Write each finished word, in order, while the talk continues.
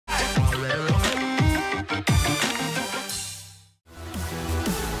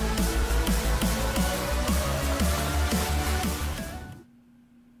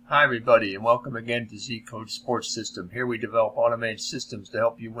Hi everybody, and welcome again to Zcode Sports System. Here we develop automated systems to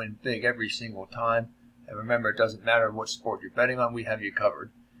help you win big every single time. And remember, it doesn't matter what sport you're betting on, we have you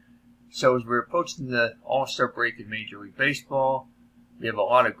covered. So as we're approaching the All-Star break in Major League Baseball, we have a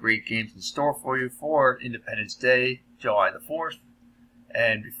lot of great games in store for you for Independence Day, July the 4th.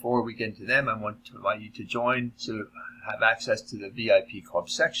 And before we get into them, I want to invite you to join to have access to the VIP Club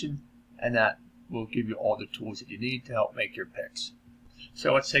section, and that will give you all the tools that you need to help make your picks.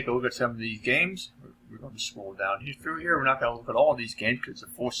 So let's take a look at some of these games. We're going to scroll down through here. We're not going to look at all these games because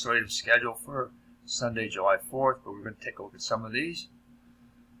it's a full slate of schedule for Sunday, July 4th, but we're going to take a look at some of these.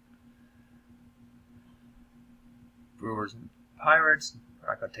 Brewers and Pirates. We're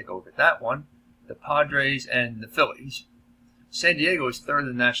not going to take a look at that one. The Padres and the Phillies. San Diego is third in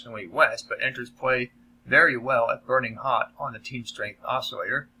the National League West, but enters play very well at Burning Hot on the Team Strength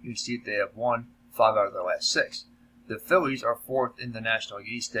Oscillator. You can see that they have won 5 out of their last 6. The Phillies are fourth in the National League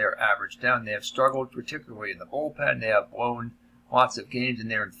East. They are average down. They have struggled, particularly in the bullpen. They have blown lots of games,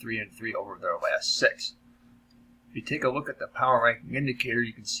 and they're in 3-3 over their last 6. If you take a look at the power ranking indicator,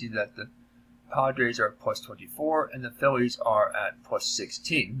 you can see that the Padres are at plus 24, and the Phillies are at plus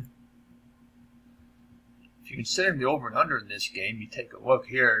 16. If you consider the over and under in this game, you take a look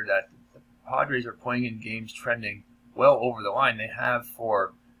here that the Padres are playing in games trending well over the line. They have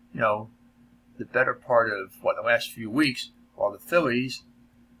for, the better part of, the last few weeks, while the Phillies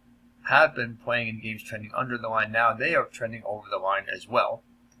have been playing in games trending under the line. Now they are trending over the line as well.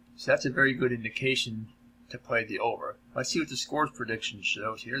 So that's a very good indication to play the over. Let's see what the scores prediction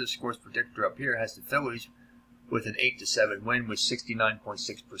shows here. The scores predictor up here has the Phillies with an 8-7 win with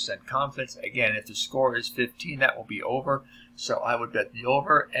 69.6% confidence. Again, if the score is 15, that will be over. So I would bet the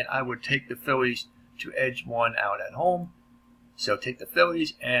over, and I would take the Phillies to edge one out at home. So take the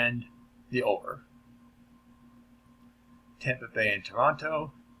Phillies and the over. Tampa Bay and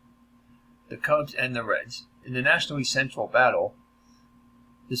Toronto. The Cubs and the Reds. In the National League Central battle,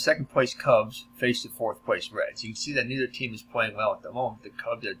 the second place Cubs face the fourth place Reds. You can see that neither team is playing well at the moment. The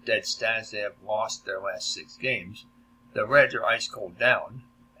Cubs are dead status. They have lost their last 6 games. The Reds are ice cold down,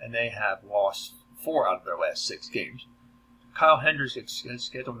 and they have lost 4 out of their last 6 games. Kyle Hendricks is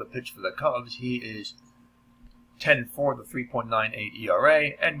scheduled to pitch for the Cubs. He is 10-4 with a 3.98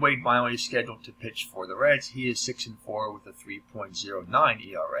 ERA, and Wade Miley is scheduled to pitch for the Reds. He is 6-4 with a 3.09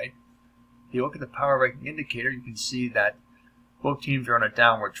 ERA. If you look at the power ranking indicator, you can see that both teams are on a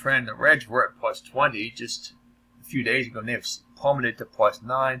downward trend. The Reds were at plus 20 just a few days ago, and they have plummeted to plus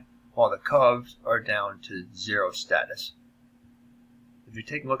 9, while the Cubs are down to 0 status. If you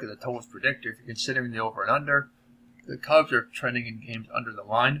take a look at the totals predictor, if you're considering the over and under, the Cubs are trending in games under the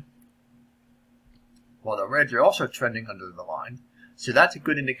line, while the Reds are also trending under the line. So that's a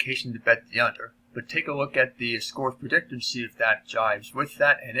good indication to bet the under. But take a look at the scores predictor and see if that jives with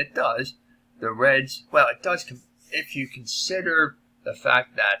that, and it does. The Reds, it does if you consider the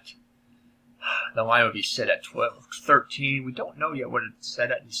fact that the line would be set at 13. We don't know yet what it's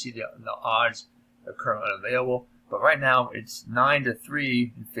set at. You see the odds are currently unavailable. But right now it's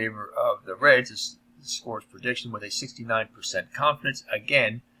 9-3 in favor of the Reds. This scores prediction with a 69% confidence.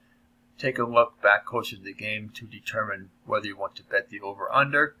 Again, take a look back closer to the game to determine whether you want to bet the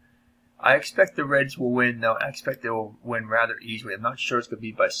over-under. I expect the Reds will win. Now, I expect they will win rather easily. I'm not sure it's going to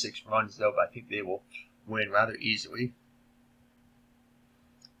be by 6 runs, though, but I think they will win rather easily.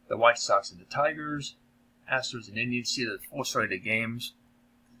 The White Sox and the Tigers, Astros and Indians. See the full slate of games.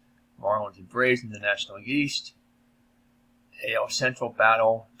 Marlins and Braves in the National League East. AL Central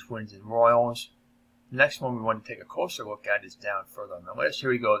battle, Twins and Royals. The next one we want to take a closer look at is down further on the list.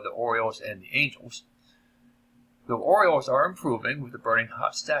 Here we go, the Orioles and the Angels. The Orioles are improving with the burning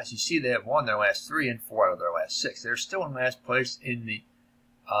hot stats. You see they have won their last 3 and 4 out of their last 6. They're still in last place in the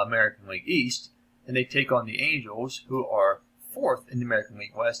American League East, and they take on the Angels, who are 4th in the American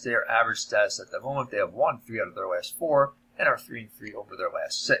League West. They are average status at the moment. They have won 3 out of their last 4 and are 3-3 over their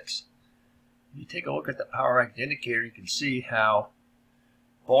last 6. If you take a look at the power ranking indicator, you can see how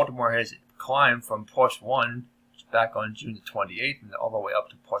Baltimore has climbed from plus 1 back on June the 28th and all the way up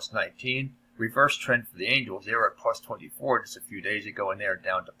to plus 19. Reverse trend for the Angels. They were at plus 24 just a few days ago, and they are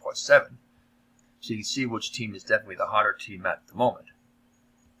down to plus 7. So you can see which team is definitely the hotter team at the moment.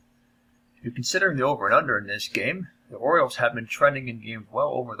 If you're considering the over and under in this game, the Orioles have been trending in games well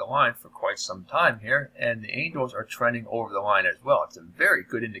over the line for quite some time here, and the Angels are trending over the line as well. It's a very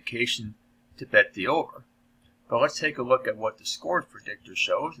good indication to bet the over. But let's take a look at what the scores predictor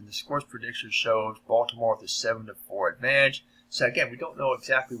shows. And the scores predictor shows Baltimore with a 7-4 advantage. So again, we don't know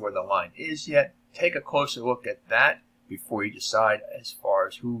exactly where the line is yet. Take a closer look at that before you decide as far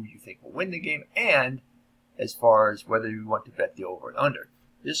as who you think will win the game and as far as whether you want to bet the over and under.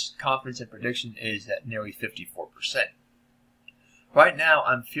 This confidence and prediction is at nearly 54%. Right now,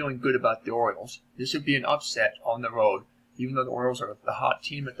 I'm feeling good about the Orioles. This would be an upset on the road. Even though the Orioles are the hot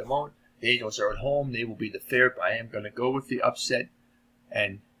team at the moment, the Angels are at home. They will be the favorite, but I am going to go with the upset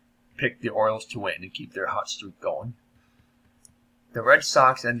and pick the Orioles to win and keep their hot streak going. The Red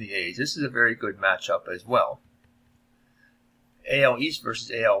Sox and the A's. This is a very good matchup as well. AL East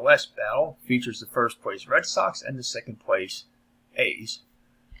versus AL West battle features the first place Red Sox and the second place A's.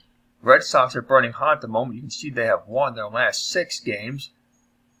 Red Sox are burning hot at the moment. You can see they have won their last 6 games.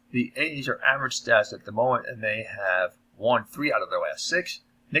 The A's are average stats at the moment, and they have won 3 out of their last 6.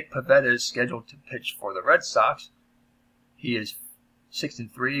 Nick Pivetta is scheduled to pitch for the Red Sox. He is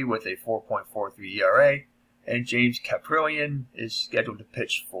 6-3 with a 4.43 ERA. And James Kaprielian is scheduled to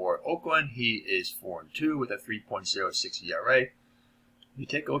pitch for Oakland. He is 4-2 with a 3.06 ERA. If you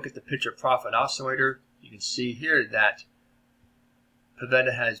take a look at the pitcher profit oscillator, you can see here that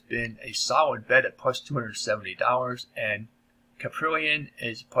Pivetta has been a solid bet at plus $270, and Kaprielian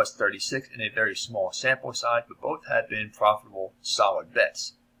is plus 36 in a very small sample size, but both have been profitable, solid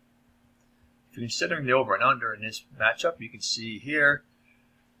bets. If you're considering the over and under in this matchup, you can see here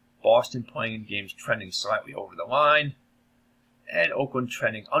Boston playing in games trending slightly over the line, and Oakland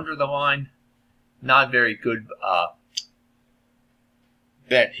trending under the line. Not very good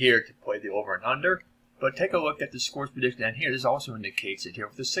bet here to play the over and under, but take a look at the scores predicted, and here this also indicates it here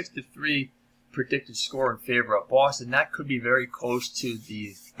with the 6-3 predicted score in favor of Boston. That could be very close to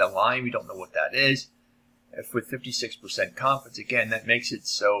the line. We don't know what that is. If with 56% confidence, again, that makes it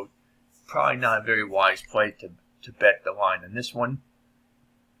so probably not a very wise play to bet the line in this one.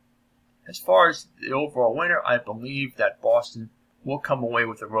 As far as the overall winner, I believe that Boston will come away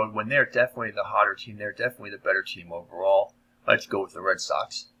with a road win. They're definitely the hotter team. They're definitely the better team overall. Let's go with the Red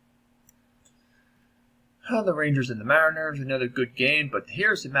Sox. The Rangers and the Mariners, another good game, but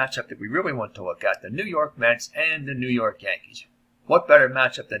here's the matchup that we really want to look at, the New York Mets and the New York Yankees. What better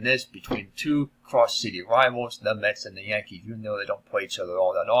matchup than this between 2 cross-city rivals, the Mets and the Yankees? Even though they don't play each other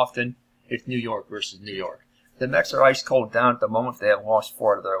all that often, it's New York versus New York. The Mets are ice cold down at the moment. They have lost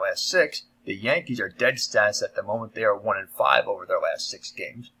 4 out of their last 6. The Yankees are dead stats at the moment. They are 1-5 over their last 6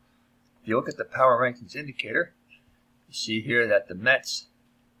 games. If you look at the power rankings indicator, you see here that the Mets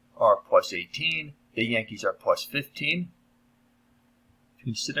are plus 18. The Yankees are plus 15.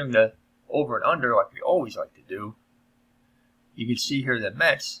 Considering the over and under, like we always like to do, you can see here the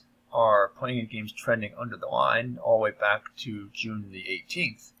Mets are playing in games trending under the line all the way back to June the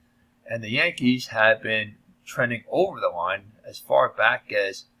 18th. And the Yankees have been trending over the line as far back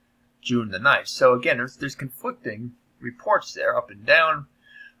as June the 9th. So again, there's conflicting reports there, up and down,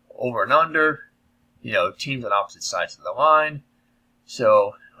 over and under, teams on opposite sides of the line.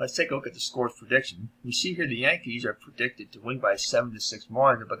 So let's take a look at the scores prediction. We see here the Yankees are predicted to win by a 7-6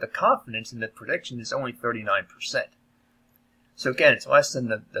 margin, but the confidence in the prediction is only 39%. So again, it's less than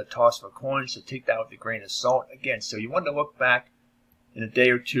the toss of a coin, so take that with a grain of salt. Again, so you want to look back in a day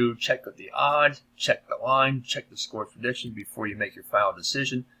or two, check the odds, check the line, check the score prediction before you make your final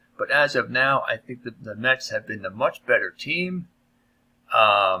decision. But as of now, I think that the Mets have been the much better team.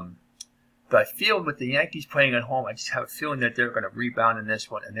 But I feel with the Yankees playing at home, I just have a feeling that they're going to rebound in this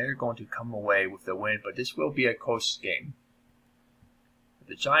one, and they're going to come away with the win. But this will be a close game.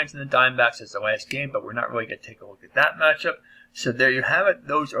 The Giants and the Diamondbacks is the last game, but we're not really going to take a look at that matchup. So there you have it.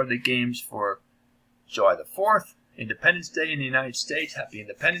 Those are the games for July the 4th. Independence Day in the United States. Happy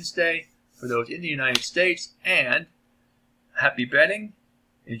Independence Day for those in the United States, and happy betting.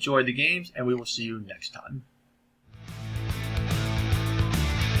 Enjoy the games, and we will see you next time.